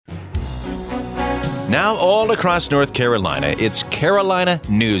Now all across North Carolina, it's Carolina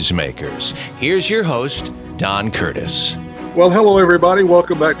Newsmakers. Here's your host, Don Curtis. Well, hello, everybody.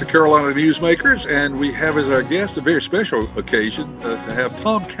 Welcome back to Carolina Newsmakers. And we have as our guest a very special occasion to have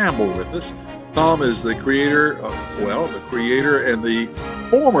Tom Campbell with us. Tom is the creator and the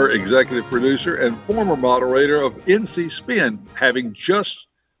former executive producer and former moderator of NC Spin, having just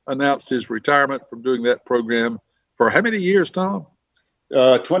announced his retirement from doing that program for how many years, Tom?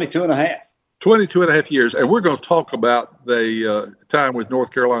 22 and a half. 22 and a half years. And we're going to talk about the time with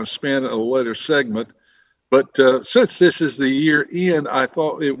North Carolina Spin in a later segment. But since this is the year end, I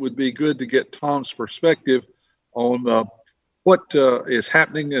thought it would be good to get Tom's perspective on what is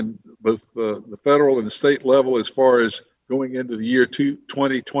happening in both the federal and the state level as far as going into the year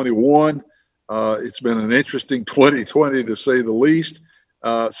 2021. It's been an interesting 2020 to say the least.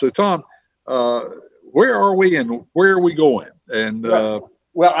 So, Tom, where are we and where are we going? And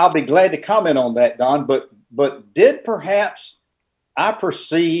well, I'll be glad to comment on that, Don. But did perhaps I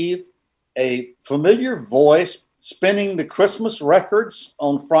perceive a familiar voice spinning the Christmas records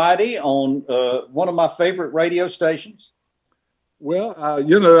on Friday on one of my favorite radio stations? Well,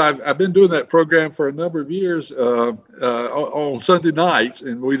 I've been doing that program for a number of years on Sunday nights,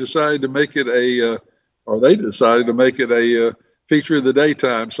 and we decided to make it they decided to make it a feature of the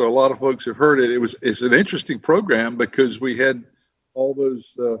daytime. So a lot of folks have heard it. It's an interesting program because we had all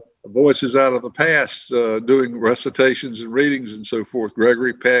those voices out of the past doing recitations and readings and so forth.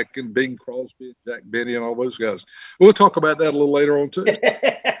 Gregory Peck and Bing Crosby and Jack Benny and all those guys. We'll talk about that a little later on too.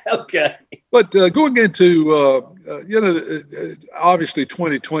 Okay. But going into, obviously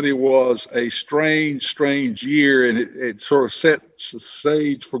 2020 was a strange year, and it sort of sets the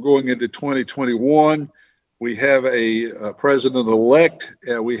stage for going into 2021. We have a president-elect.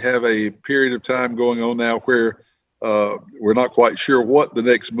 We have a period of time going on now where we're not quite sure what the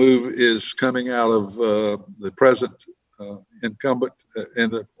next move is coming out of the present incumbent in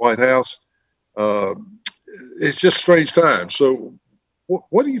the White House. It's just strange times. So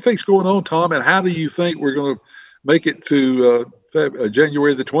what do you think's going on, Tom, and how do you think we're going to make it to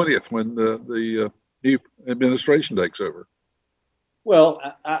January the 20th when the new administration takes over? Well,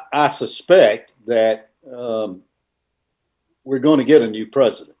 I suspect that we're going to get a new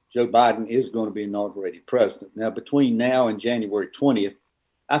president. Joe Biden is going to be inaugurated president. Now, between now and January 20th,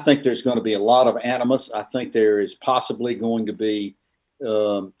 I think there's going to be a lot of animus. I think there is possibly going to be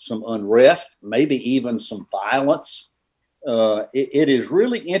some unrest, maybe even some violence. It is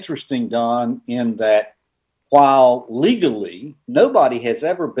really interesting, Don, in that while legally nobody has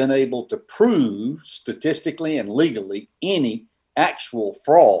ever been able to prove statistically and legally any actual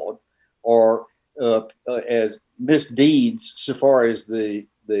fraud or as misdeeds so far as the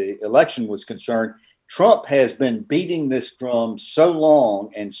election was concerned, Trump has been beating this drum so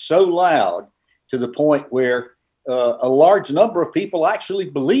long and so loud to the point where a large number of people actually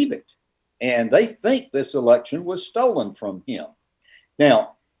believe it. And they think this election was stolen from him.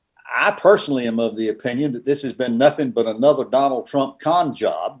 Now, I personally am of the opinion that this has been nothing but another Donald Trump con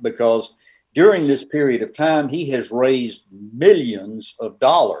job, because during this period of time, he has raised millions of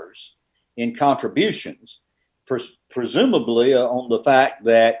dollars in contributions, presumably on the fact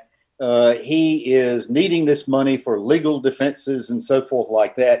that he is needing this money for legal defenses and so forth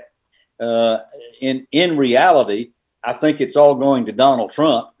like that. In reality, I think it's all going to Donald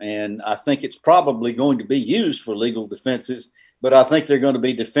Trump, and I think it's probably going to be used for legal defenses, but I think they're going to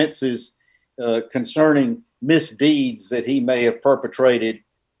be defenses concerning misdeeds that he may have perpetrated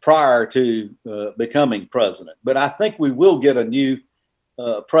prior to becoming president. But I think we will get a new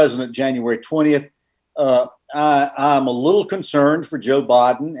president January 20th. I'm a little concerned for Joe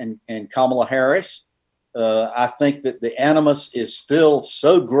Biden and Kamala Harris. I think that the animus is still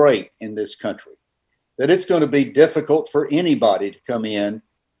so great in this country that it's going to be difficult for anybody to come in.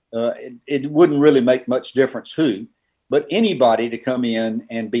 It wouldn't really make much difference who, but anybody to come in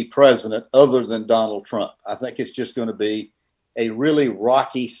and be president other than Donald Trump. I think it's just going to be a really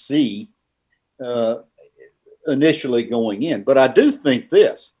rocky sea initially going in. But I do think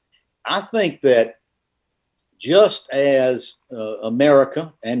this. I think that just as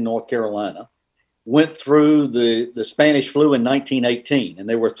America and North Carolina went through the Spanish flu in 1918, and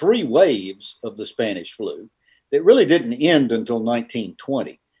there were 3 waves of the Spanish flu that really didn't end until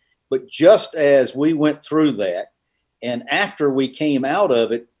 1920. But just as we went through that, and after we came out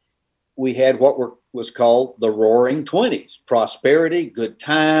of it, we had what was called the Roaring Twenties: prosperity, good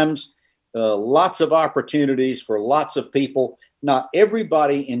times, lots of opportunities for lots of people. Not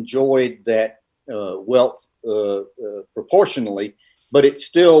everybody enjoyed that wealth proportionally, but it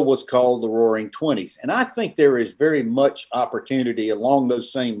still was called the Roaring Twenties. And I think there is very much opportunity along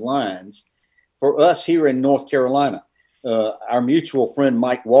those same lines for us here in North Carolina. Our mutual friend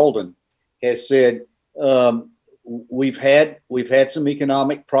Mike Walden has said we've had some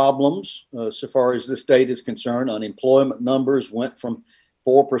economic problems so far as the state is concerned. Unemployment numbers went from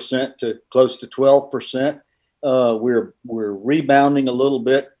 4% to close to 12%. We're rebounding a little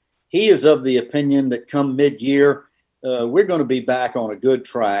bit. He is of the opinion that come mid-year, we're going to be back on a good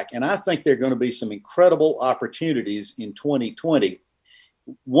track. And I think there are going to be some incredible opportunities in 2020.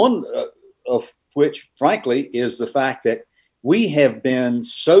 One of which, frankly, is the fact that we have been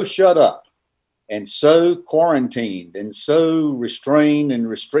so shut up and so quarantined and so restrained and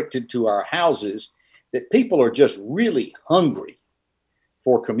restricted to our houses that people are just really hungry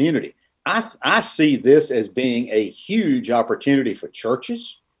for community. I see this as being a huge opportunity for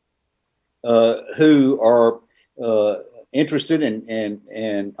churches who are interested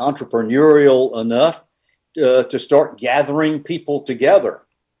and entrepreneurial enough to start gathering people together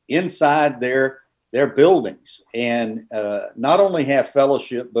inside their buildings and not only have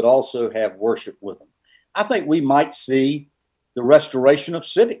fellowship, but also have worship with them. I think we might see the restoration of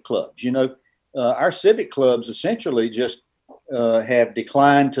civic clubs. You know, our civic clubs essentially just have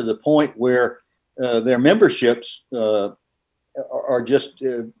declined to the point where their memberships are just,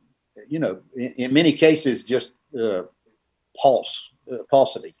 in many cases, just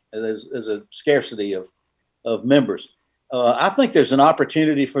paucity. There's a scarcity of members. I think there's an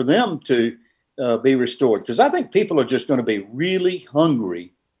opportunity for them to be restored because I think people are just going to be really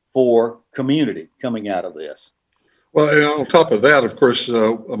hungry for community coming out of this. Well, and on top of that, of course,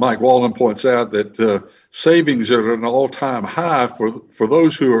 Mike Walden points out that savings are at an all-time high for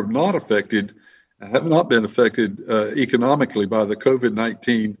those who are not affected, have not been affected economically by the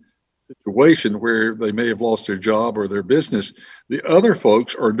COVID-19 situation where they may have lost their job or their business. The other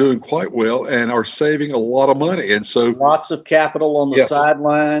folks are doing quite well and are saving a lot of money. And so lots of capital on the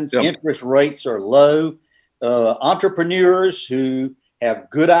sidelines. Yep. Interest rates are low. Entrepreneurs who have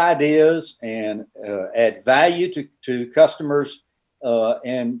good ideas and add value to customers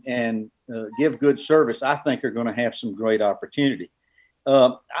and give good service, I think are going to have some great opportunity.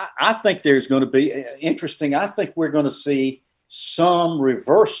 I think there's going to be interesting. I think we're going to see some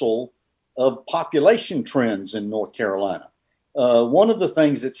reversal of population trends in North Carolina. One of the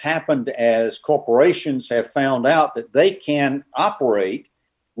things that's happened as corporations have found out that they can operate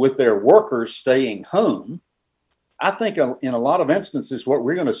with their workers staying home, I think in a lot of instances, what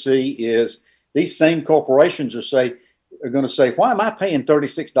we're going to see is these same corporations are going to say, why am I paying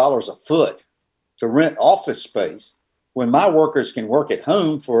 $36 a foot to rent office space when my workers can work at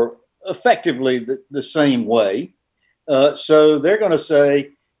home for effectively the same way? So they're going to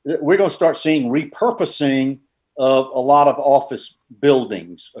say, we're going to start seeing repurposing of a lot of office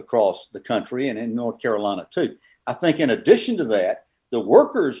buildings across the country and in North Carolina too. I think in addition to that, the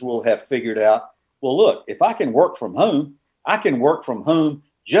workers will have figured out, well, look, if I can work from home, I can work from home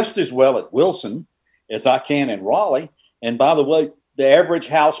just as well at Wilson as I can in Raleigh. And by the way, the average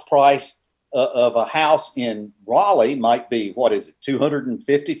house price of a house in Raleigh might be, what is it,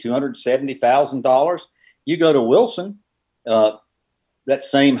 $250,000, $270,000. You go to Wilson, that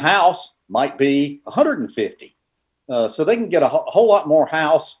same house might be $150,000. So they can get a whole lot more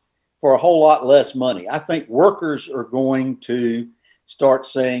house for a whole lot less money. I think workers are going to start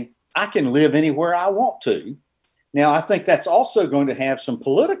saying, I can live anywhere I want to. Now, I think that's also going to have some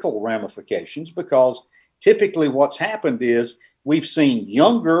political ramifications because typically what's happened is we've seen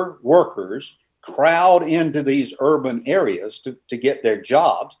younger workers crowd into these urban areas to get their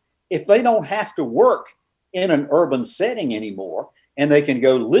jobs. If they don't have to work in an urban setting anymore and they can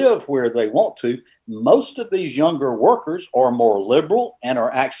go live where they want to, most of these younger workers are more liberal and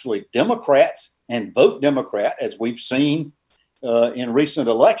are actually Democrats and vote Democrat, as we've seen in recent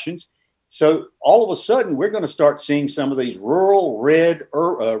elections. So all of a sudden, we're going to start seeing some of these rural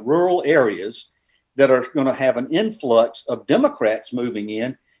areas that are going to have an influx of Democrats moving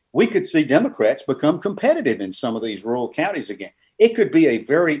in. We could see Democrats become competitive in some of these rural counties again. It could be a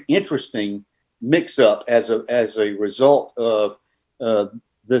very interesting mix-up as a result of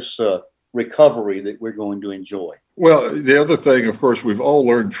this recovery that we're going to enjoy. Well, the other thing, of course, we've all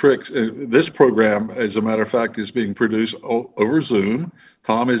learned tricks. This program, as a matter of fact, is being produced over Zoom.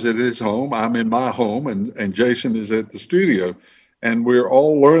 Tom is at his home. I'm in my home, and Jason is at the studio. And we're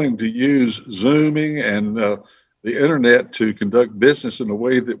all learning to use Zooming and the internet to conduct business in a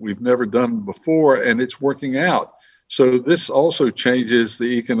way that we've never done before, and it's working out. So this also changes the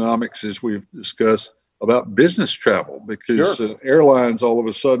economics, as we've discussed, about business travel, because Sure. Airlines all of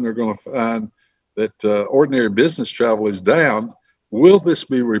a sudden are going to find that ordinary business travel is down. Will this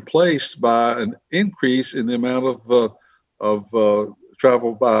be replaced by an increase in the amount of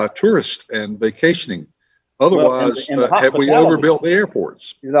travel by tourists and vacationing. Otherwise, Well, have we overbuilt the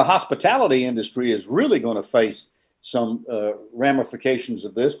airports? The hospitality industry is really going to face some ramifications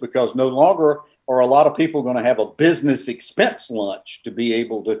of this, because no longer are a lot of people going to have a business expense lunch to be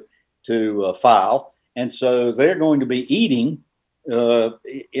able to file. And so they're going to be eating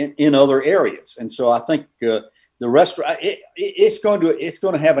in other areas. And so I think the restaurant, it's going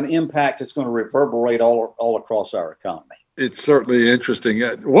to have an impact. It's going to reverberate all across our economy. It's certainly interesting.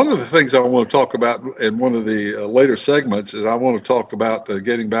 One of the things I want to talk about in one of the later segments is I want to talk about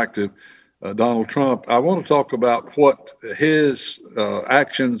getting back to Donald Trump. I want to talk about what his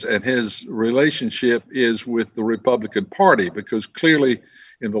actions and his relationship is with the Republican Party, because clearly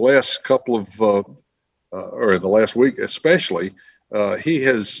in the last couple of, or in the last week especially, he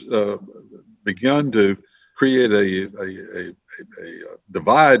has begun to create a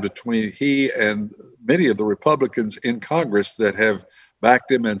divide between he and many of the Republicans in Congress that have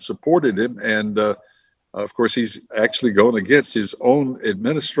backed him and supported him. And of course, he's actually going against his own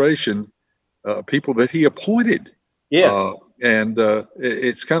administration, people that he appointed. Yeah. And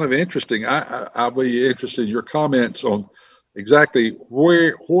it's kind of interesting. I'll be interested in your comments on exactly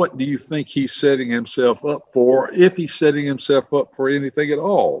what do you think he's setting himself up for, if he's setting himself up for anything at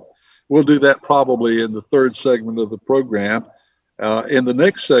all. We'll do that probably in the third segment of the program. In the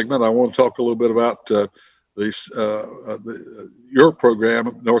next segment, I want to talk a little bit about your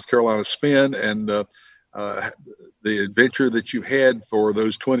program, North Carolina Spin, and the adventure that you had for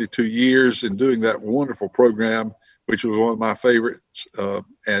those 22 years in doing that wonderful program, which was one of my favorites,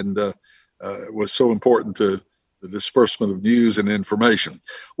 and was so important to the disbursement of news and information.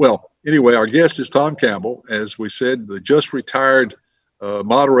 Well, anyway, our guest is Tom Campbell, as we said, the just retired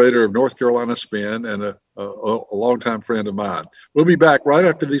moderator of North Carolina Spin and a longtime friend of mine. We'll be back right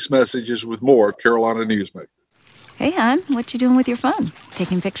after these messages with more of Carolina Newsmakers. Hey, hon, what you doing with your phone?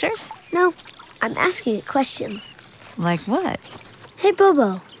 Taking pictures? No, I'm asking it questions. Like what? Hey,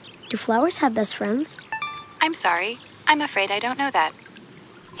 Bobo, do flowers have best friends? I'm sorry. I'm afraid I don't know that.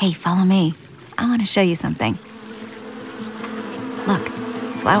 Hey, follow me. I want to show you something. Look,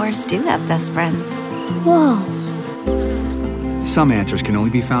 flowers do have best friends. Whoa. Some answers can only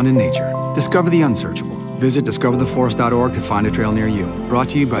be found in nature. Discover the unsearchable. Visit discovertheforest.org to find a trail near you. Brought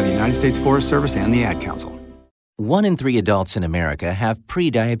to you by the United States Forest Service and the Ad Council. 1 in 3 adults in America have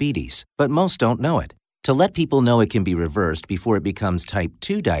pre-diabetes, but most don't know it. To let people know it can be reversed before it becomes type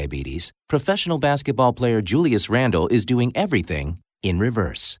 2 diabetes, professional basketball player Julius Randle is doing everything in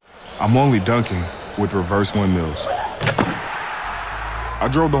reverse. I'm only dunking with reverse windmills. I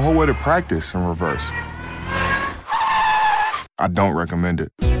drove the whole way to practice in reverse. I don't recommend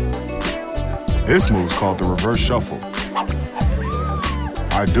it. This move's called the reverse shuffle.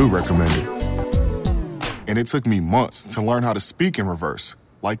 I do recommend it. And it took me months to learn how to speak in reverse,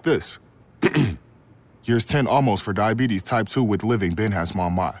 like this. Years 10 almost for diabetes type 2 with living Ben has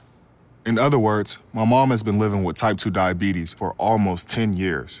mama. In other words, my mom has been living with type 2 diabetes for almost 10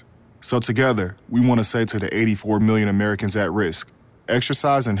 years. So together, we want to say to the 84 million Americans at risk,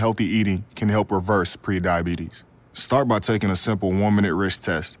 exercise and healthy eating can help reverse prediabetes. Start by taking a simple 1-minute risk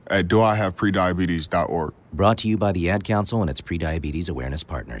test at doihaveprediabetes.org. Brought to you by the Ad Council and its pre-diabetes awareness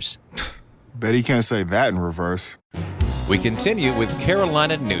partners. Bet he can't say that in reverse. We continue with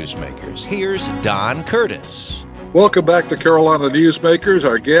Carolina Newsmakers. Here's Don Curtis. Welcome back to Carolina Newsmakers.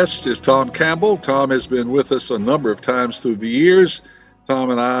 Our guest is Tom Campbell. Tom has been with us a number of times through the years. Tom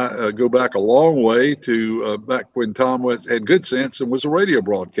and I go back a long way to back when Tom had good sense and was a radio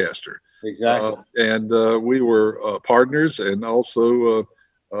broadcaster. Exactly. And we were partners and also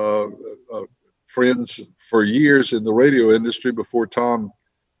friends for years in the radio industry before Tom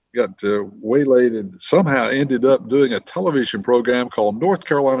got waylaid and somehow ended up doing a television program called North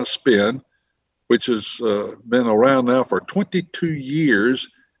Carolina Spin, which has been around now for 22 years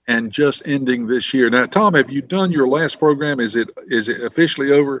and just ending this year. Now, Tom, have you done your last program? Is it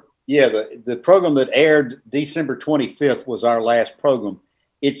officially over? Yeah, the program that aired December 25th was our last program.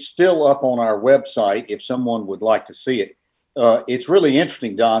 It's still up on our website if someone would like to see it. It's really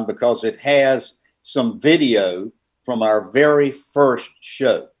interesting, Don, because it has some video from our very first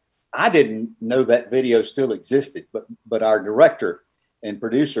show. I didn't know that video still existed, but our director and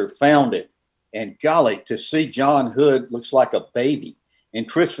producer found it. And golly, to see John Hood looks like a baby. And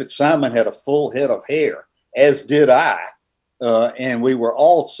Chris Fitzsimon had a full head of hair, as did I. And we were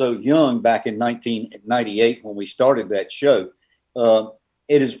all so young back in 1998 when we started that show.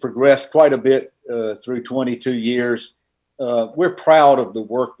 It has progressed quite a bit through 22 years. We're proud of the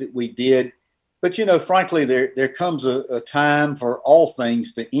work that we did. But, you know, frankly, there comes a time for all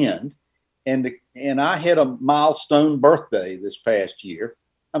things to end. And I had a milestone birthday this past year.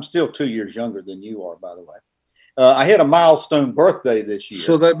 I'm still 2 years younger than you are, by the way. I had a milestone birthday this year.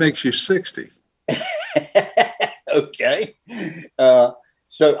 So that makes you 60. Okay.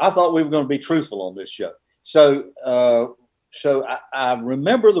 So I thought we were going to be truthful on this show. So I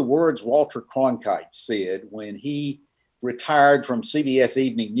remember the words Walter Cronkite said when he retired from CBS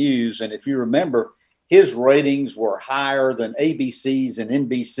Evening News. And if you remember, his ratings were higher than ABC's and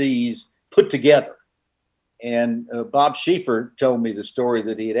NBC's put together. And Bob Schieffer told me the story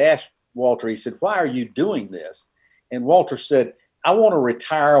that he had asked Walter. He said, "Why are you doing this?" And Walter said, "I want to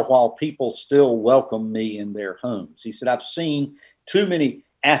retire while people still welcome me in their homes." He said, "I've seen too many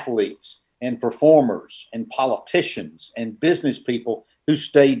athletes and performers and politicians and business people who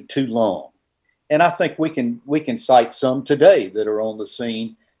stayed too long." And I think we can cite some today that are on the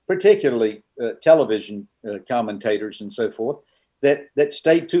scene, particularly television commentators and so forth, that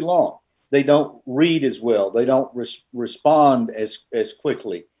stayed too long. They don't read as well. They don't respond as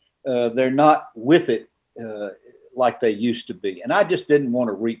quickly. They're not with it like they used to be. And I just didn't want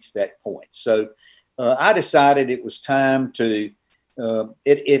to reach that point. So I decided it was time to,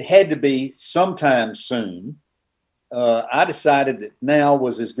 it had to be sometime soon. I decided that now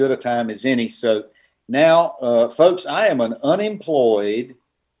was as good a time as any. So now, folks, I am an unemployed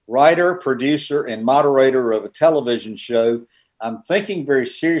writer, producer, and moderator of a television show. I'm thinking very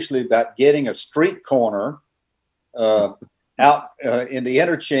seriously about getting a street corner out in the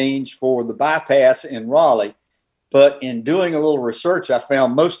interchange for the bypass in Raleigh. But in doing a little research, I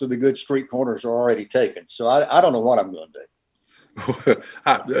found most of the good street corners are already taken. So I don't know what I'm going to do.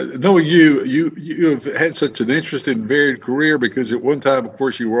 Knowing you have had such an interesting, varied career, because at one time, of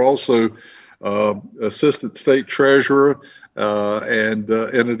course, you were also assistant state treasurer, and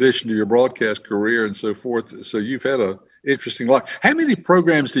in addition to your broadcast career and so forth. So you've had an interesting life. How many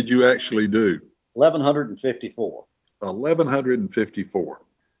programs did you actually do? 1,154. 1,154.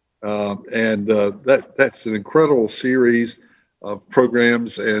 And that's an incredible series of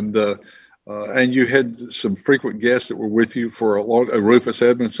programs, and you had some frequent guests that were with you for a long. Rufus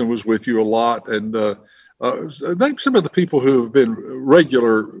Edmondson was with you a lot, and name some of the people who have been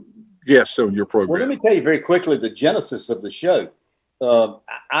regular guests on your program. Well, let me tell you very quickly the genesis of the show.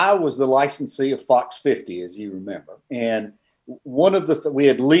 I was the licensee of Fox 50, as you remember, and one of we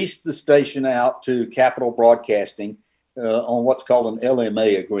had leased the station out to Capital Broadcasting on what's called an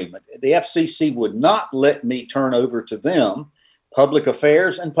LMA agreement. The FCC would not let me turn over to them public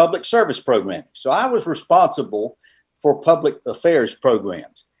affairs and public service programming. So I was responsible for public affairs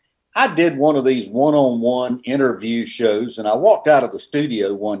programs. I did one of these one-on-one interview shows, and I walked out of the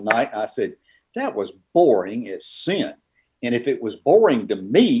studio one night and I said, that was boring as sin. And if it was boring to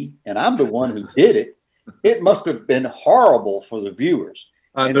me, and I'm the one who did it, it must have been horrible for the viewers.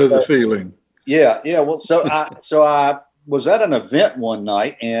 I know the feeling. Yeah. Well, so I was at an event one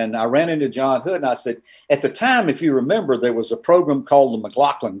night, and I ran into John Hood, and I said, at the time, if you remember, there was a program called the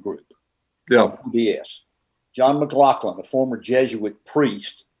McLaughlin Group. Yeah. On PBS. John McLaughlin, a former Jesuit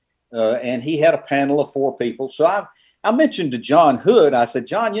priest, and he had a panel of 4 people. So I mentioned to John Hood, I said,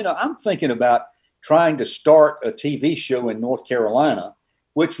 John, I'm thinking about trying to start a TV show in North Carolina,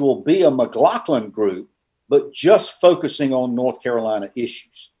 which will be a McLaughlin Group, but just focusing on North Carolina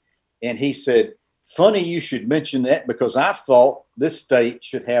issues. And he said, funny you should mention that, because I thought this state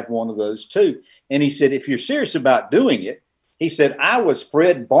should have one of those too. And he said, if you're serious about doing it, he said, I was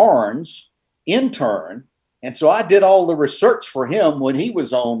Fred Barnes' intern. And so I did all the research for him when he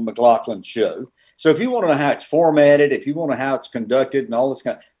was on McLaughlin's show. So if you want to know how it's formatted, if you want to know how it's conducted and all this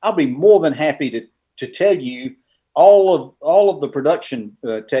I'll be more than happy to tell you all of the production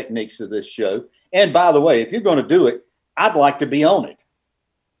techniques of this show. And by the way, if you're going to do it, I'd like to be on it.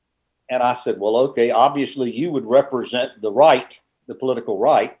 And I said, well, okay, obviously you would represent the right, the political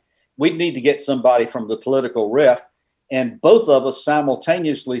right. We'd need to get somebody from the political ref. And both of us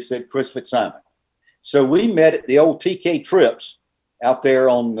simultaneously said Chris Fitzsimon. So we met at the old TK Trips out there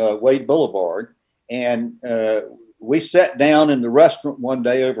on Wade Boulevard. And we sat down in the restaurant one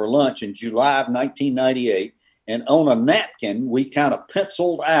day over lunch in July of 1998. And on a napkin, we kind of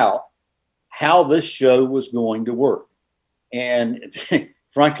penciled out how this show was going to work. And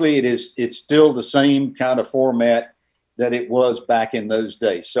frankly, it's still the same kind of format that it was back in those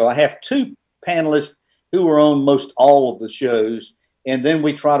days. So I have 2 panelists who are on most all of the shows. And then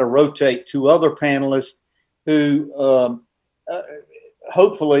we try to rotate 2 other panelists who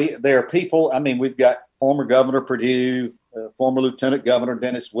hopefully they're people. I mean, we've got former Governor Perdue, former Lieutenant Governor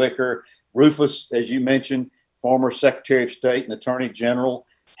Dennis Wicker, Rufus, as you mentioned, former Secretary of State and Attorney General,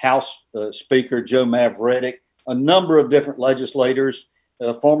 House Speaker Joe Mavretic, a number of different legislators,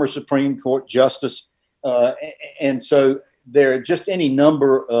 former Supreme Court justice. And so there are just any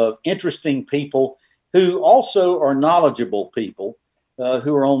number of interesting people who also are knowledgeable people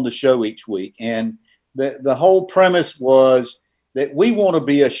who are on the show each week. And the whole premise was that we want to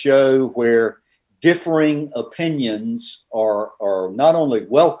be a show where differing opinions are not only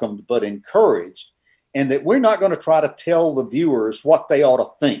welcomed but encouraged, and that we're not going to try to tell the viewers what they ought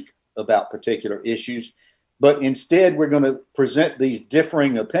to think about particular issues, but instead we're going to present these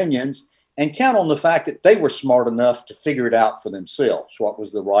differing opinions and count on the fact that they were smart enough to figure it out for themselves, what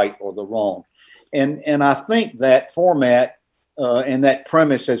was the right or the wrong. And I think that format and that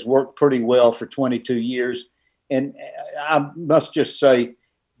premise has worked pretty well for 22 years. And I must just say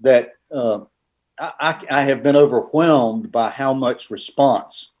that I have been overwhelmed by how much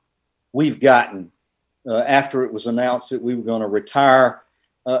response we've gotten after it was announced that we were going to retire.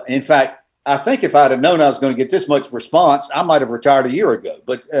 In fact, I think if I'd have known I was going to get this much response, I might have retired a year ago.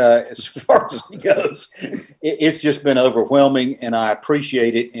 But as far as it goes, it's just been overwhelming, and I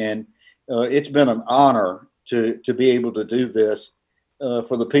appreciate it. And it's been an honor to be able to do this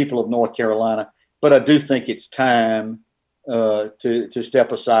for the people of North Carolina. But I do think it's time to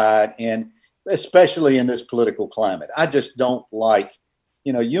step aside, and especially in this political climate. I just don't like,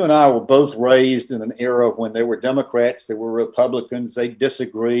 you and I were both raised in an era when there were Democrats, there were Republicans, they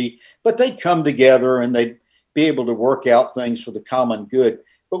disagree, but they'd come together and they'd be able to work out things for the common good.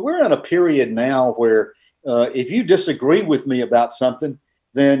 But we're in a period now where if you disagree with me about something,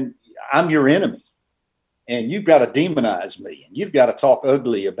 then I'm your enemy. And you've got to demonize me, and you've got to talk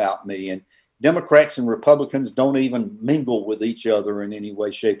ugly about me. And Democrats and Republicans don't even mingle with each other in any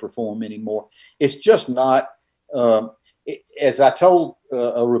way, shape, or form anymore. It's just not, as I told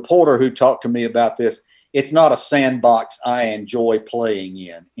a reporter who talked to me about this, it's not a sandbox I enjoy playing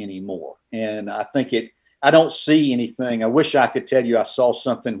in anymore. And I think I don't see anything. I wish I could tell you I saw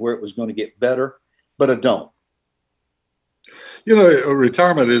something where it was going to get better, but I don't.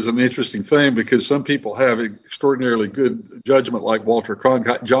 Retirement is an interesting thing because some people have extraordinarily good judgment, like Walter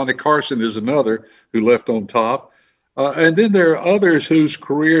Cronkite. Johnny Carson is another who left on top. And then there are others whose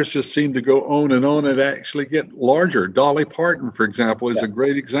careers just seem to go on and actually get larger. Dolly Parton, for example, is a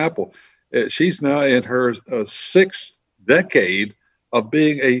great example. She's now in her sixth decade of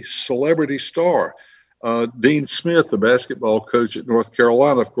being a celebrity star. Dean Smith, the basketball coach at North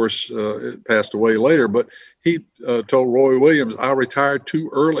Carolina, of course, passed away later, but he told Roy Williams, I retired too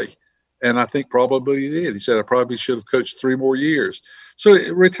early. And I think probably he did. He said, I probably should have coached 3 more years. So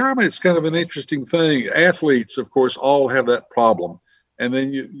retirement is kind of an interesting thing. Athletes, of course, all have that problem. And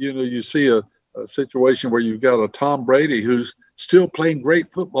then, you see a situation where you've got a Tom Brady who's still playing great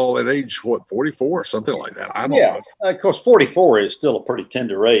football at age, 44, something like that. I don't know. Of course, 44 is still a pretty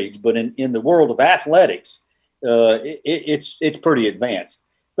tender age, but in the world of athletics, it's pretty advanced.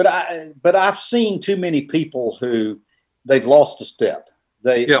 But I've seen too many people who they've lost a step.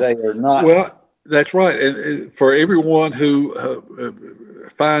 They are not. Well, that's right. And for everyone who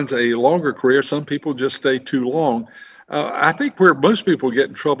finds a longer career, some people just stay too long. I think where most people get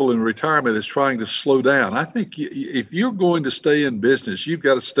in trouble in retirement is trying to slow down. I think if you're going to stay in business, you've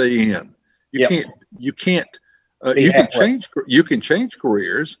got to stay in. You can change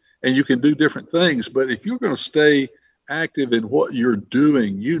careers and you can do different things. But if you're going to stay active in what you're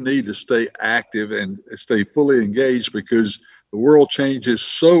doing, you need to stay active and stay fully engaged because the world changes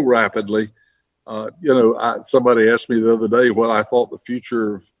so rapidly. Somebody asked me the other day what I thought the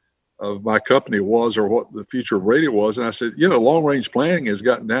future of my company was or what the future of radio was. And I said, long range planning has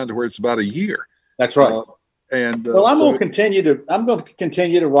gotten down to where it's about a year. That's right. I'm going to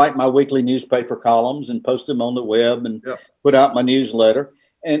continue to write my weekly newspaper columns and post them on the web and put out my newsletter.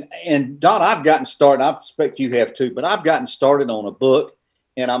 And Don, I've gotten started. I expect you have too, but I've gotten started on a book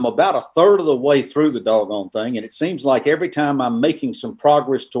and I'm about a third of the way through the doggone thing. And it seems like every time I'm making some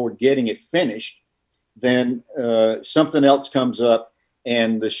progress toward getting it finished, then something else comes up.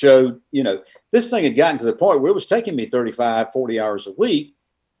 And the show, this thing had gotten to the point where it was taking me 35, 40 hours a week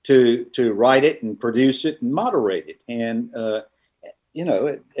to write it and produce it and moderate it. And,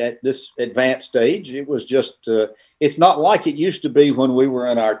 at this advanced stage, it was just, it's not like it used to be when we were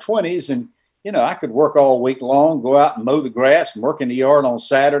in our 20s. And, I could work all week long, go out and mow the grass and work in the yard on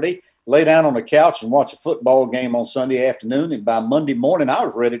Saturday, lay down on the couch and watch a football game on Sunday afternoon. And by Monday morning, I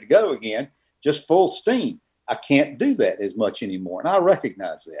was ready to go again, just full steam. I can't do that as much anymore, and I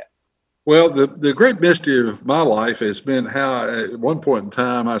recognize that. Well, the great mystery of my life has been how at one point in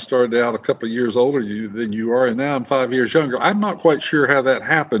time I started out a couple of years older than you are, and now I'm 5 years younger. I'm not quite sure how that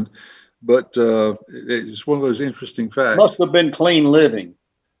happened, but it's one of those interesting facts. Must have been clean living.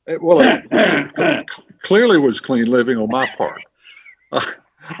 Well, it clearly was clean living on my part.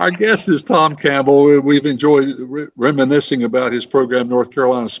 Our guest is Tom Campbell. We've enjoyed reminiscing about his program, North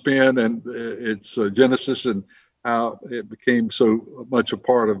Carolina Spin, and its genesis and how it became so much a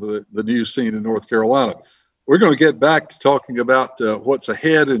part of the news scene in North Carolina. We're going to get back to talking about what's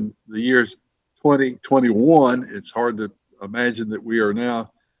ahead in the year 2021. It's hard to imagine that we are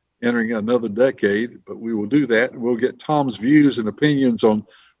now entering another decade, but we will do that. We'll get Tom's views and opinions on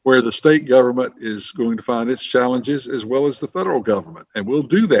where the state government is going to find its challenges, as well as the federal government. And we'll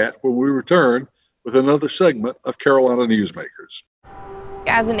do that when we return with another segment of Carolina Newsmakers.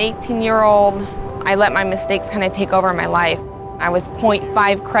 As an 18-year-old, I let my mistakes kind of take over my life. I was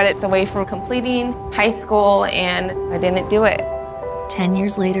 0.5 credits away from completing high school, and I didn't do it. 10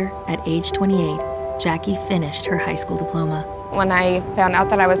 years later, at age 28, Jackie finished her high school diploma. When I found out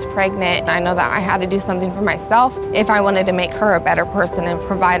that I was pregnant, I know that I had to do something for myself if I wanted to make her a better person and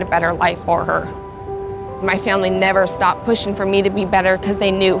provide a better life for her. My family never stopped pushing for me to be better because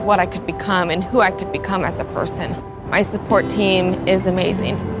they knew what I could become and who I could become as a person. My support team is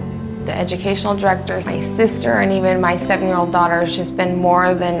amazing. The educational director, my sister, and even my 7-year-old daughter has just been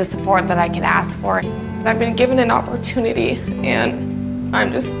more than the support that I could ask for. I've been given an opportunity, and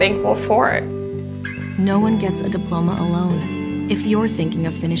I'm just thankful for it. No one gets a diploma alone. If you're thinking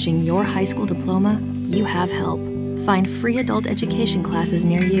of finishing your high school diploma, you have help. Find free adult education classes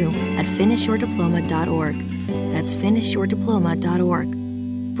near you at finishyourdiploma.org. That's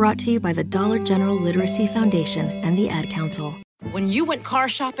finishyourdiploma.org. Brought to you by the Dollar General Literacy Foundation and the Ad Council. When you went car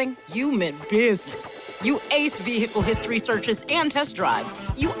shopping, you meant business. You aced vehicle history searches and test drives.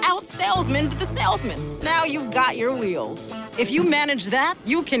 You out-salesmaned the salesman. Now you've got your wheels. If you manage that,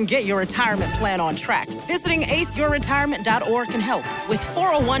 you can get your retirement plan on track. Visiting aceyourretirement.org can help. With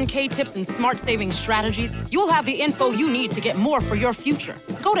 401k tips and smart saving strategies, you'll have the info you need to get more for your future.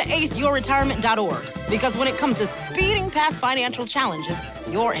 Go to aceyourretirement.org, because when it comes to speeding past financial challenges,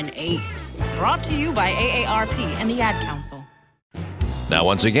 you're an ace. Brought to you by AARP and the Ad Council. Now,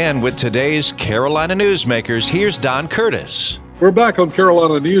 once again, with today's Carolina Newsmakers, here's Don Curtis. We're back on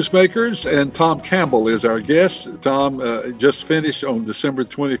Carolina Newsmakers, and Tom Campbell is our guest. Tom just finished on December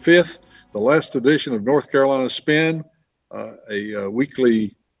 25th, the last edition of North Carolina Spin, a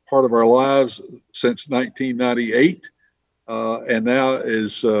weekly part of our lives since 1998, and now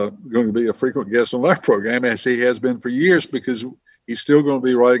is going to be a frequent guest on our program, as he has been for years, because he's still going to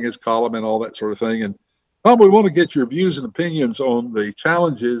be writing his column and all that sort of thing. And Tom, we want to get your views and opinions on the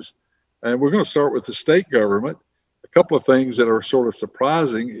challenges, and we're going to start with the state government. A couple of things that are sort of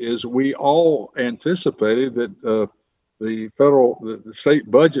surprising is we all anticipated that the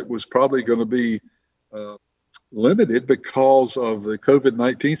state budget was probably going to be limited because of the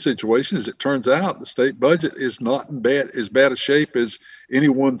COVID-19 situation. As it turns out, the state budget is not in as bad a shape as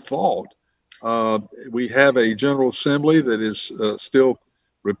anyone thought. We have a General Assembly that is still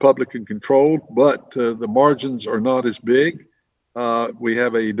Republican controlled, but the margins are not as big. We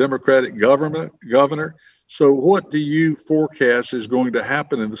have a Democratic governor. So what do you forecast is going to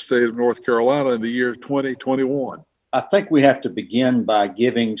happen in the state of North Carolina in the year 2021? I think we have to begin by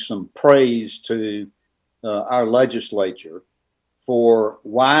giving some praise to our legislature for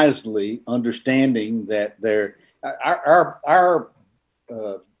wisely understanding that our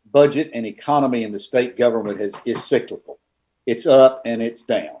budget and economy in the state government is cyclical. It's up and it's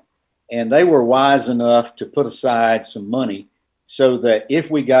down. And they were wise enough to put aside some money so that if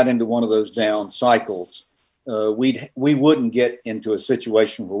we got into one of those down cycles, we wouldn't get into a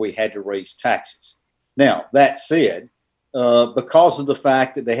situation where we had to raise taxes. Now, that said, because of the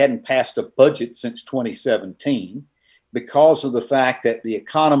fact that they hadn't passed a budget since 2017, because of the fact that the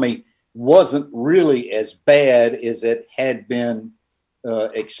economy wasn't really as bad as it had been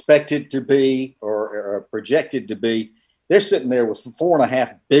expected to be or projected to be, they're sitting there with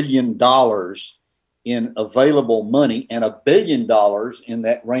 $4.5 billion in available money and $1 billion in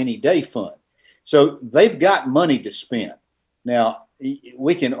that rainy day fund. So they've got money to spend. Now,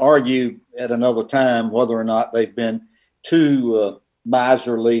 we can argue at another time whether or not they've been too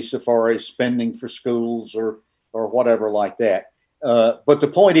miserly so far as spending for schools or whatever like that. But the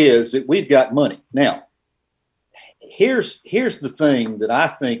point is that we've got money. Now, here's the thing that I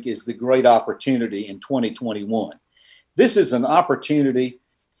think is the great opportunity in 2021. This is an opportunity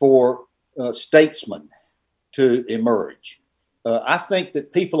for statesmen to emerge. I think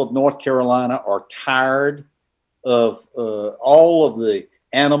that people of North Carolina are tired of all of the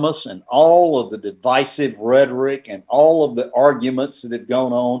animus and all of the divisive rhetoric and all of the arguments that have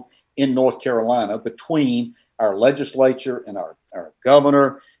gone on in North Carolina between our legislature and our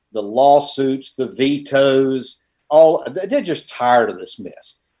governor, the lawsuits, the vetoes, they're just tired of this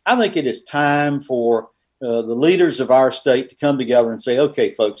mess. I think it is time for the leaders of our state to come together and say,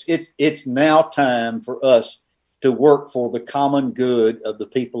 okay, folks, it's now time for us to work for the common good of the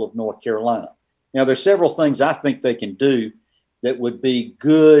people of North Carolina. Now, there's several things I think they can do that would be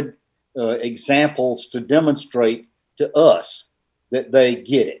good examples to demonstrate to us that they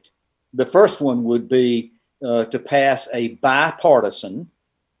get it. The first one would be to pass a bipartisan,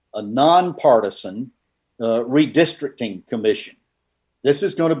 a nonpartisan redistricting commission. This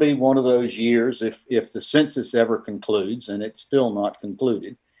is going to be one of those years, if the census ever concludes, and it's still not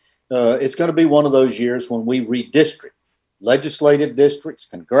concluded, it's going to be one of those years when we redistrict legislative districts,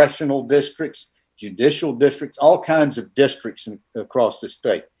 congressional districts, judicial districts, all kinds of districts across the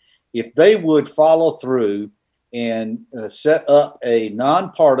state. If they would follow through and set up a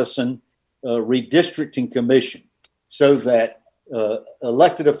nonpartisan redistricting commission so that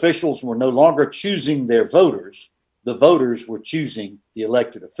elected officials were no longer choosing their voters, the voters were choosing the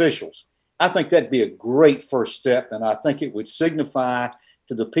elected officials. I think that'd be a great first step, and I think it would signify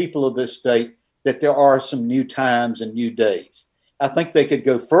to the people of this state that there are some new times and new days. I think they could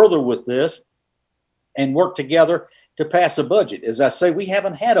go further with this and work together to pass a budget. As I say, we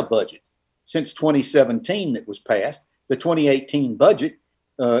haven't had a budget since 2017 that was passed. The 2018 budget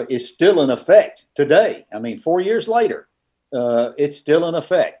is still in effect today. I mean, 4 years later, it's still in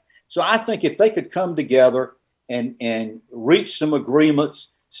effect. So I think if they could come together and reach some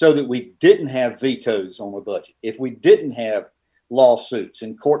agreements so that we didn't have vetoes on the budget, if we didn't have lawsuits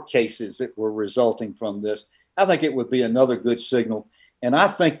and court cases that were resulting from this, I think it would be another good signal. And I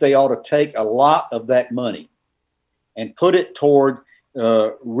think they ought to take a lot of that money and put it toward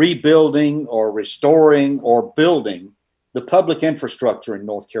rebuilding or restoring or building the public infrastructure in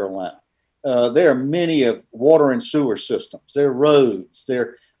North Carolina. There are many of water and sewer systems, there are roads, there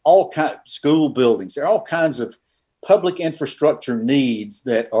are all kinds of school buildings, there are all kinds of public infrastructure needs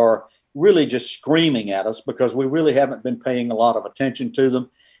that are really just screaming at us because we really haven't been paying a lot of attention to them.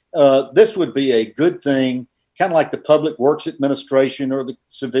 This would be a good thing, kind of like the Public Works Administration or the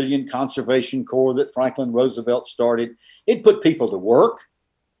Civilian Conservation Corps that Franklin Roosevelt started. It'd put people to work,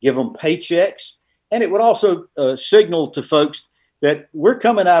 give them paychecks, and it would also signal to folks that we're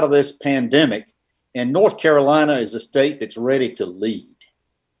coming out of this pandemic and North Carolina is a state that's ready to lead.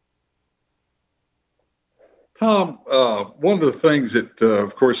 Tom, one of the things that,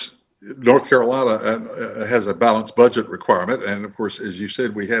 of course, North Carolina has a balanced budget requirement. And of course, as you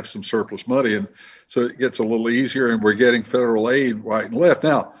said, we have some surplus money. And so it gets a little easier and we're getting federal aid right and left.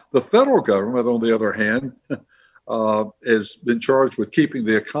 Now, the federal government, on the other hand, has been charged with keeping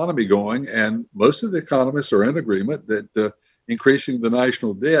the economy going. And most of the economists are in agreement that increasing the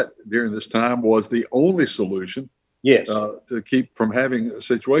national debt during this time was the only solution to keep from having a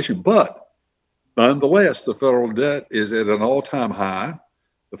situation. But nonetheless, the federal debt is at an all-time high.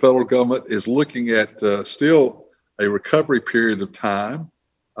 The federal government is looking at still a recovery period of time.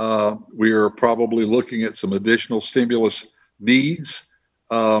 We are probably looking at some additional stimulus needs.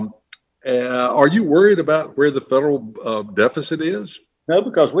 Are you worried about where the federal deficit is? No,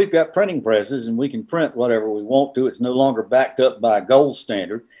 because we've got printing presses and we can print whatever we want to. It's no longer backed up by a gold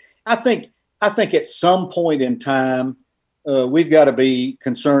standard. I think at some point in time, we've got to be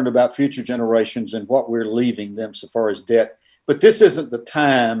concerned about future generations and what we're leaving them so far as debt. But this isn't the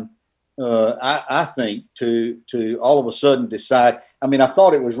time, I think, to all of a sudden decide. I mean, I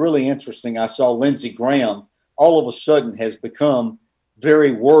thought it was really interesting. I saw Lindsey Graham all of a sudden has become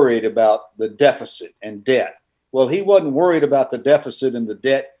very worried about the deficit and debt. Well, he wasn't worried about the deficit and the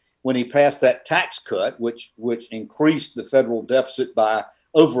debt when he passed that tax cut, which increased the federal deficit by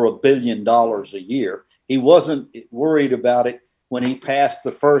over $1 billion a year. He wasn't worried about it when he passed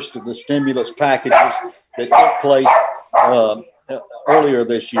the first of the stimulus packages that took place earlier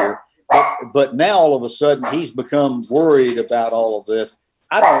this year. But now all of a sudden he's become worried about all of this.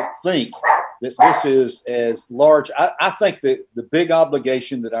 I don't think that this is as large. I think that the big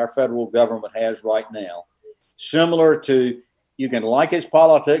obligation that our federal government has right now, similar to, you can like his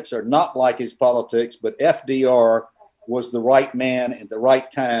politics or not like his politics, but FDR was the right man at the right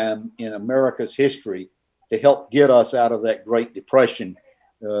time in America's history to help get us out of that Great Depression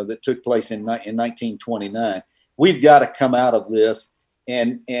that took place in 1929. We've got to come out of this.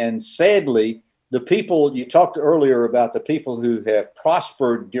 And sadly, the people you talked earlier about, the people who have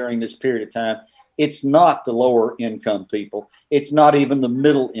prospered during this period of time, it's not the lower income people. It's not even the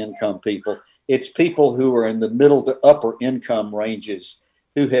middle income people. It's people who are in the middle to upper income ranges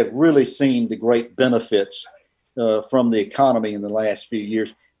who have really seen the great benefits from the economy in the last few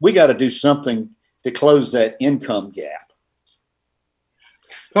years. We got to do something to close that income gap.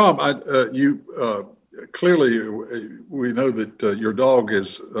 Tom, you clearly, we know that your dog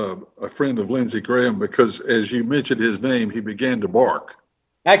is a friend of Lindsey Graham because, as you mentioned his name, he began to bark.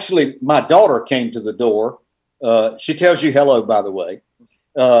 Actually, my daughter came to the door. She tells you hello, by the way.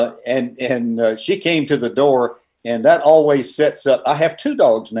 And she came to the door, and that always sets up. I have 2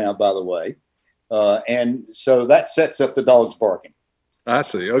 dogs now, by the way. And so that sets up the dogs barking. I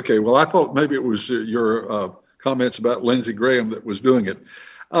see. Okay. Well, I thought maybe it was your comments about Lindsey Graham that was doing it.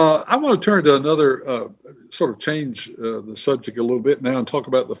 I want to turn to another sort of change the subject a little bit now and talk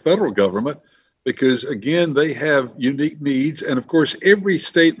about the federal government, because, again, they have unique needs. And, of course, every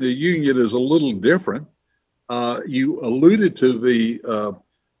state in the union is a little different. You alluded to the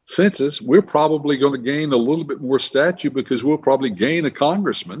census. We're probably going to gain a little bit more stature because we'll probably gain a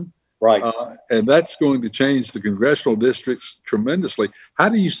congressman. Right. And that's going to change the congressional districts tremendously. How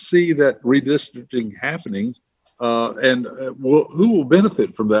do you see that redistricting happening? And who will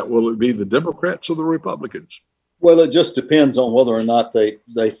benefit from that? Will it be the Democrats or the Republicans? Well, it just depends on whether or not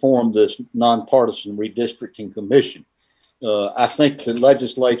they form this nonpartisan redistricting commission. I think the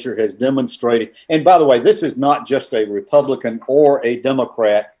legislature has demonstrated, and by the way, this is not just a Republican or a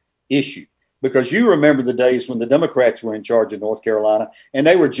Democrat issue, because you remember the days when the Democrats were in charge of North Carolina and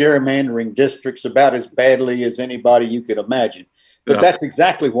they were gerrymandering districts about as badly as anybody you could imagine. But that's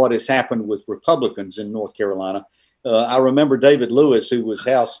exactly what has happened with Republicans in North Carolina. I remember David Lewis, who was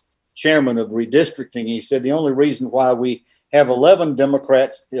House Chairman of redistricting. He said the only reason why we have 11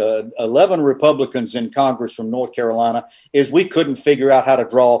 Republicans in Congress from North Carolina is we couldn't figure out how to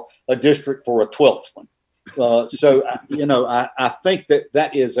draw a district for a 12th one. I think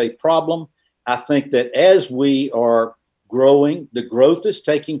that is a problem. I think that as we are growing, the growth is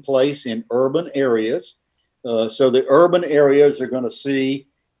taking place in urban areas. So the urban areas are going to see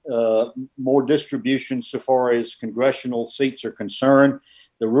more distribution so far as congressional seats are concerned.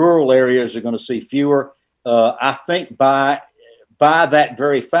 The rural areas are going to see fewer. I think by that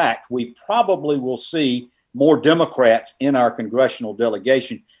very fact, we probably will see more Democrats in our congressional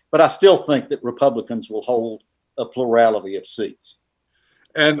delegation. But I still think that Republicans will hold a plurality of seats.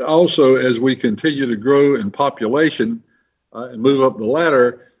 And also, as we continue to grow in population and move up the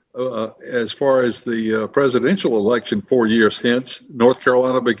ladder, as far as the presidential election 4 years hence, North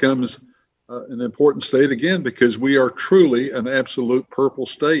Carolina becomes an important state again because we are truly an absolute purple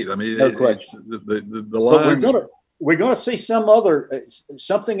state. I mean, no question. The lines. But we're going to see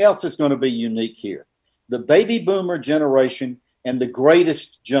something else that's going to be unique here. The baby boomer generation and the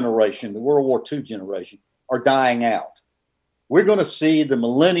greatest generation, the World War II generation, are dying out. We're going to see the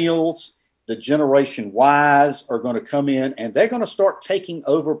millennials, the Generation Ys are going to come in, and they're going to start taking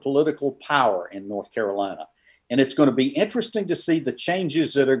over political power in North Carolina. And it's going to be interesting to see the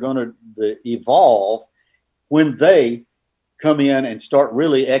changes that are going to evolve when they come in and start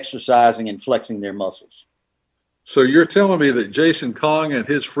really exercising and flexing their muscles. So you're telling me that Jason Kong and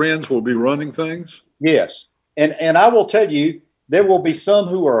his friends will be running things? Yes. And I will tell you, there will be some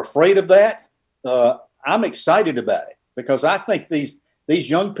who are afraid of that. I'm excited about it because I think these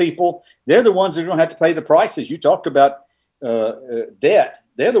young people, they're the ones that are going to have to pay the prices. You talked about debt.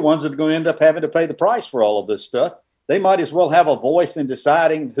 They're the ones that are going to end up having to pay the price for all of this stuff. They might as well have a voice in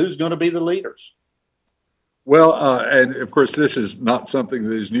deciding who's going to be the leaders. Well, and of course, this is not something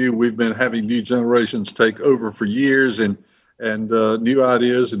that is new. We've been having new generations take over for years, and new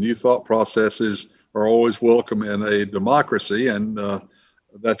ideas and new thought processes are always welcome in a democracy, and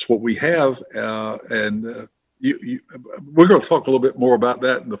that's what we have. We're going to talk a little bit more about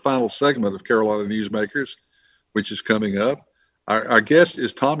that in the final segment of Carolina Newsmakers, which is coming up. Our guest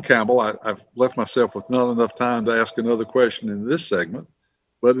is Tom Campbell. I've left myself with not enough time to ask another question in this segment.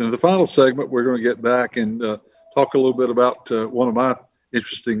 But in the final segment, we're going to get back and talk a little bit about one of my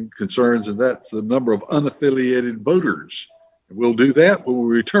interesting concerns, and that's the number of unaffiliated voters. And we'll do that when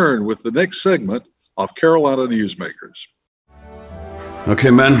we return with the next segment of Carolina Newsmakers. Okay,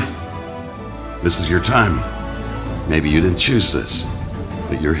 men, this is your time. Maybe you didn't choose this,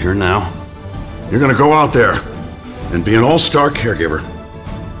 but you're here now. You're going to go out there and be an all-star caregiver.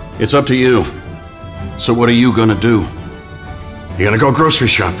 It's up to you. So what are you going to do? You're going to go grocery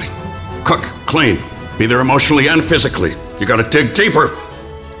shopping, cook, clean, be there emotionally and physically. You got to dig deeper.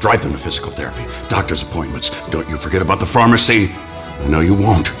 Drive them to physical therapy, doctor's appointments. Don't you forget about the pharmacy. I know you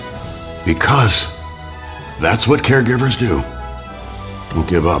won't, because that's what caregivers do. Don't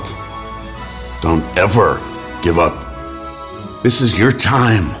give up. Don't ever give up. This is your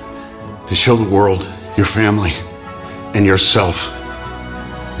time to show the world, your family, and yourself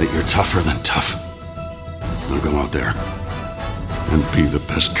that you're tougher than tough. Now go out there and be the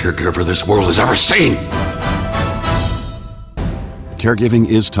best caregiver this world has ever seen. Caregiving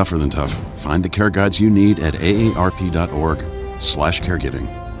is tougher than tough. Find the care guides you need at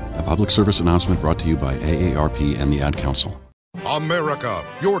aarp.org/caregiving. A public service announcement brought to you by AARP and the Ad Council. America,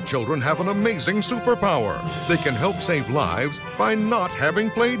 your children have an amazing superpower. They can help save lives by not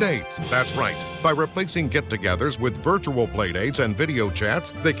having play dates. That's right. By replacing get-togethers with virtual play dates and video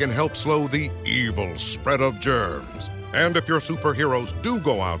chats, they can help slow the evil spread of germs. And if your superheroes do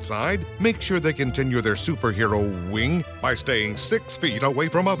go outside, make sure they continue their superhero wing by staying 6 feet away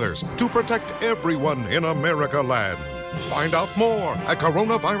from others to protect everyone in America land. Find out more at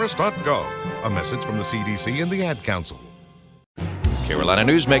coronavirus.gov. A message from the CDC and the Ad Council. Carolina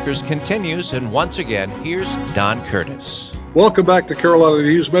Newsmakers continues, and once again, here's Don Curtis. Welcome back to Carolina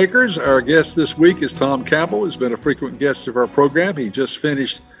Newsmakers. Our guest this week is Tom Campbell, who's been a frequent guest of our program. He just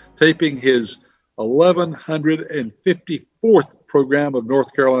finished taping his 1154th program of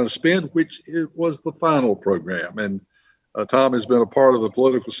North Carolina Spin, which was the final program. And Tom has been a part of the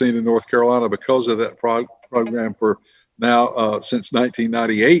political scene in North Carolina because of that program for now since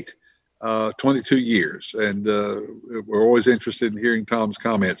 1998. 22 years, and we're always interested in hearing Tom's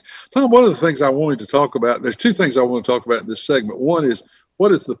comments. Tom, one of the things I wanted to talk about, there's two things I want to talk about in this segment. One is,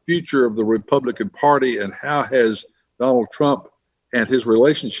 what is the future of the Republican Party, and how has Donald Trump and his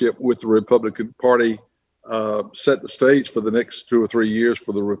relationship with the Republican Party set the stage for the next 2 or 3 years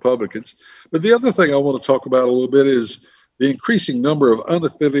for the Republicans? But the other thing I want to talk about a little bit is the increasing number of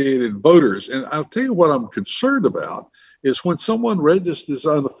unaffiliated voters. And I'll tell you what I'm concerned about is when someone registers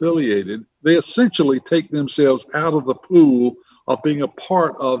unaffiliated, they essentially take themselves out of the pool of being a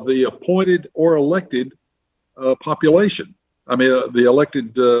part of the appointed or elected population. I mean, the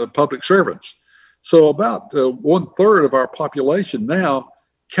elected public servants. So about 1/3 of our population now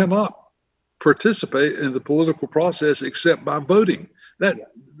cannot participate in the political process except by voting.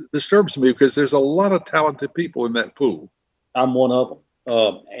 That disturbs me because there's a lot of talented people in that pool. I'm one of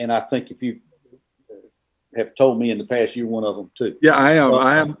them. And I think if you have told me in the past, you're one of them too. Yeah, I am.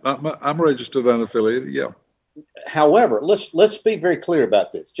 I'm registered unaffiliated. Yeah. However, let's be very clear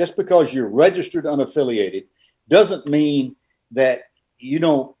about this. Just because you're registered unaffiliated doesn't mean that you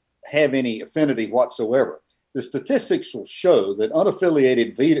don't have any affinity whatsoever. The statistics will show that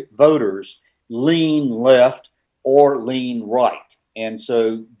unaffiliated voters lean left or lean right. And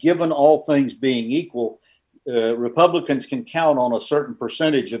so, given all things being equal, Republicans can count on a certain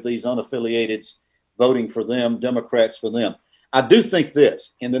percentage of these unaffiliateds voting for them, Democrats for them. I do think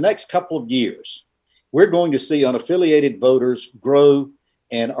this, in the next couple of years, we're going to see unaffiliated voters grow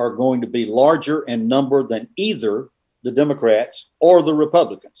and are going to be larger in number than either the Democrats or the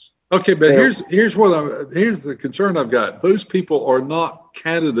Republicans. Okay, but here's the concern I've got. Those people are not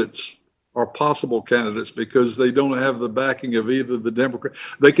candidates or possible candidates because they don't have the backing of either the Democrat.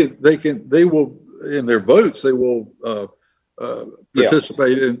 They will in their votes, they will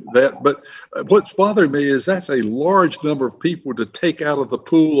participate in that. But what's bothering me is that's a large number of people to take out of the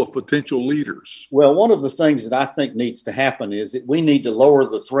pool of potential leaders. Well, one of the things that I think needs to happen is that we need to lower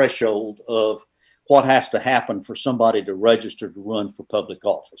the threshold of what has to happen for somebody to register to run for public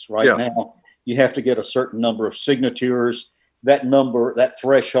office. Right now, you have to get a certain number of signatures. That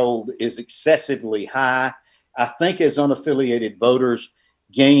threshold is excessively high. I think as unaffiliated voters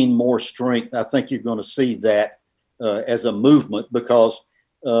gain more strength, I think you're going to see that as a movement, because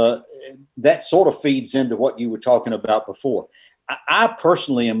that sort of feeds into what you were talking about before. I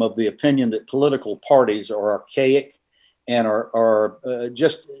personally am of the opinion that political parties are archaic and are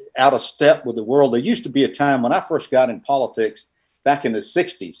just out of step with the world. There used to be a time when I first got in politics back in the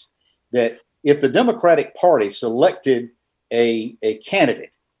 60s that if the Democratic Party selected a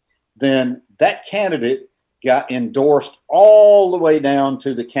candidate, then that candidate got endorsed all the way down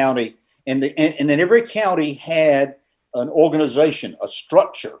to the county. And then every county had an organization, a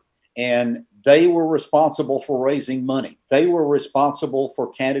structure, and they were responsible for raising money. They were responsible for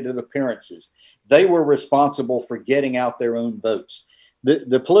candidate appearances. They were responsible for getting out their own votes.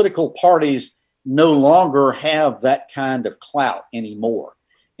 The political parties no longer have that kind of clout anymore.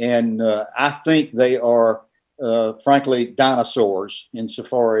 And I think they are, frankly, dinosaurs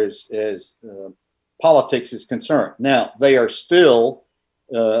insofar as politics is concerned. Now, they are still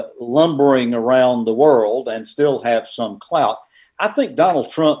lumbering around the world and still have some clout. I think Donald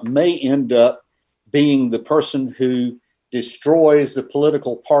Trump may end up being the person who destroys the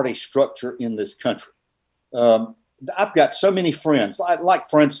political party structure in this country. I've got so many friends, like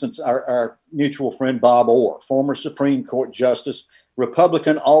for instance, our mutual friend Bob Orr, former Supreme Court Justice,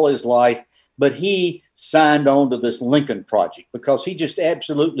 Republican all his life, but he signed on to this Lincoln Project because he just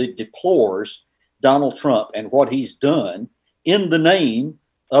absolutely deplores Donald Trump and what he's done in the name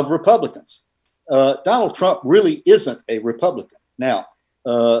of Republicans. Donald Trump really isn't a Republican. Now,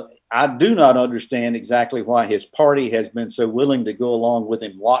 I do not understand exactly why his party has been so willing to go along with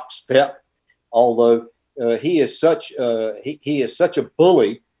him lockstep, although he is such a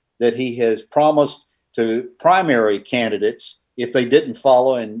bully that he has promised to primary candidates if they didn't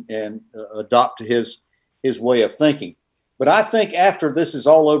follow and adopt his way of thinking. But I think after this is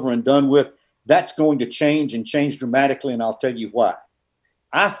all over and done with, that's going to change and change dramatically, and I'll tell you why.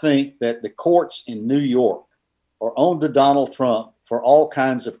 I think that the courts in New York are on to Donald Trump for all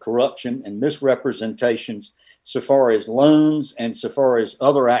kinds of corruption and misrepresentations so far as loans and so far as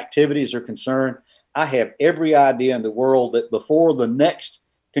other activities are concerned. I have every idea in the world that before the next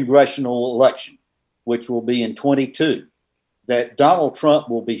congressional election, which will be in 2022, that Donald Trump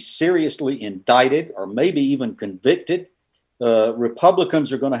will be seriously indicted or maybe even convicted.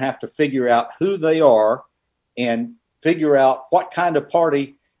 Republicans are going to have to figure out who they are and figure out what kind of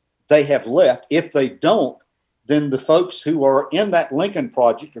party they have left. If they don't, then the folks who are in that Lincoln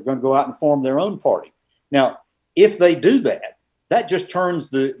Project are going to go out and form their own party. Now, if they do that, that just turns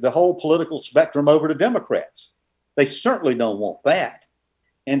the whole political spectrum over to Democrats. They certainly don't want that.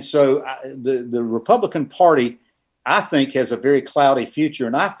 And so the Republican Party, I think, has a very cloudy future.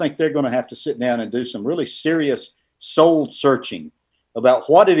 And I think they're going to have to sit down and do some really serious soul searching about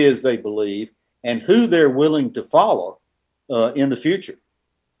what it is they believe and who they're willing to follow in the future.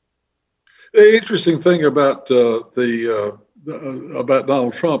 The interesting thing about about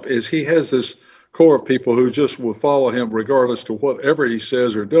Donald Trump is he has this core of people who just will follow him regardless to whatever he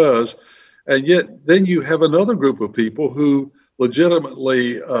says or does. And yet then you have another group of people who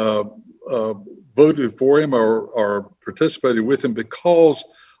legitimately voted for him or participated with him because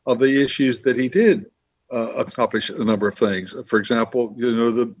of the issues that he did accomplish a number of things. For example,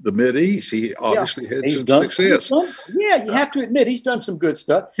 the Mideast, he obviously had some success. You have to admit he's done some good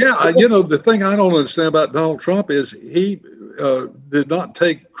stuff. Yeah, the thing I don't understand about Donald Trump is he did not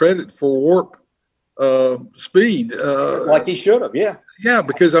take credit for warp speed. Like he should have, yeah. Yeah,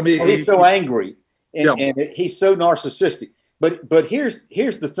 because he's so angry and he's so narcissistic. But here's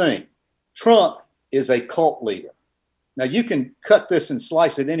the thing. Trump is a cult leader. Now, you can cut this and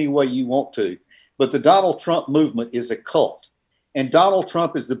slice it any way you want to, but the Donald Trump movement is a cult. And Donald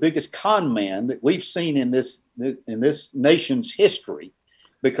Trump is the biggest con man that we've seen in this nation's history,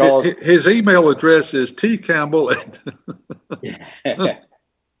 because his email address is tcampbell. Yeah,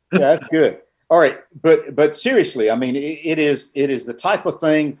 that's good. All right. But seriously, I mean, it is the type of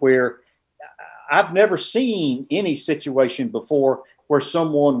thing where I've never seen any situation before where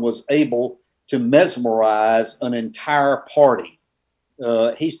someone was able to mesmerize an entire party.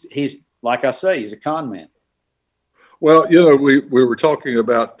 He's like I say, he's a con man. Well, we were talking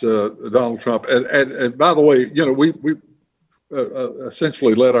about Donald Trump, and by the way, we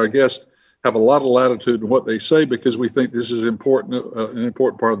essentially let our guests have a lot of latitude in what they say because we think this is important, an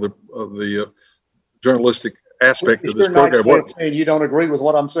important part of the journalistic aspect of this program. Nice saying you don't agree with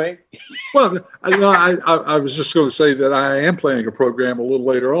what I'm saying? Well, I was just going to say that I am planning a program a little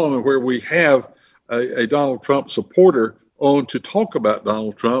later on where we have a Donald Trump supporter on to talk about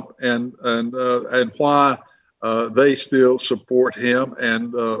Donald Trump and why they still support him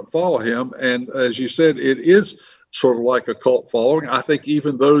and follow him. And as you said, it is sort of like a cult following. I think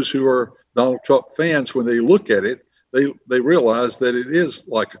even those who are Donald Trump fans, when they look at it, they realize that it is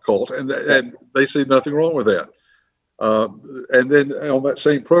like a cult, and they see nothing wrong with that. And then on that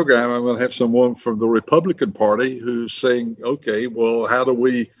same program, I'm going to have someone from the Republican Party who's saying, okay, well, how do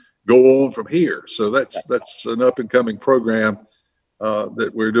we go on from here? So that's an up and coming program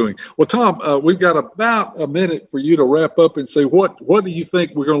that we're doing. Well, Tom, we've got about a minute for you to wrap up and say, what do you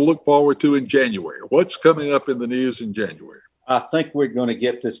think we're going to look forward to in January? What's coming up in the news in January? I think we're going to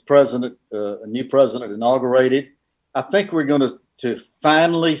get this a new president inaugurated. I think we're going to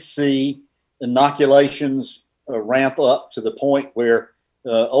finally see inoculations ramp up to the point where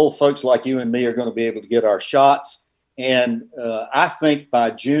old folks like you and me are going to be able to get our shots. And I think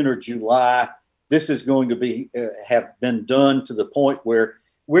by June or July, this is going to be have been done to the point where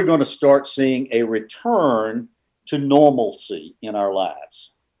we're going to start seeing a return to normalcy in our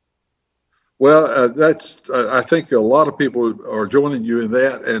lives. Well, I think a lot of people are joining you in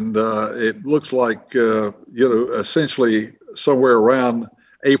that, and it looks like essentially somewhere around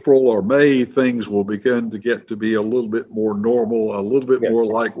April or May, things will begin to get to be a little bit more normal, a little bit more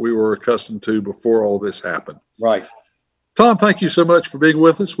like we were accustomed to before all this happened. Right. Tom, thank you so much for being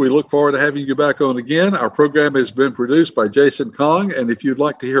with us. We look forward to having you back on again. Our program has been produced by Jason Kong, and if you'd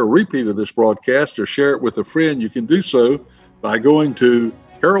like to hear a repeat of this broadcast or share it with a friend, you can do so by going to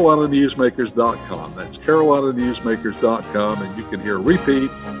CarolinaNewsmakers.com. That's CarolinaNewsmakers.com, and you can hear a repeat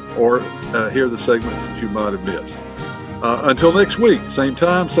or hear the segments that you might have missed. Until next week, same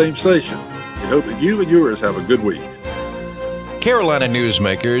time, same station. We hope that you and yours have a good week. Carolina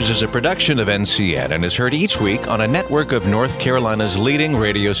Newsmakers is a production of NCN and is heard each week on a network of North Carolina's leading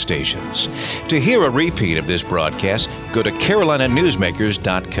radio stations. To hear a repeat of this broadcast, go to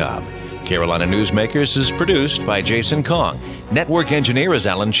carolinanewsmakers.com. Carolina Newsmakers is produced by Jason Kong. Network engineer is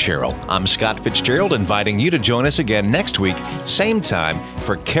Alan Sherrill. I'm Scott Fitzgerald, inviting you to join us again next week, same time,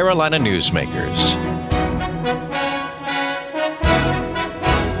 for Carolina Newsmakers.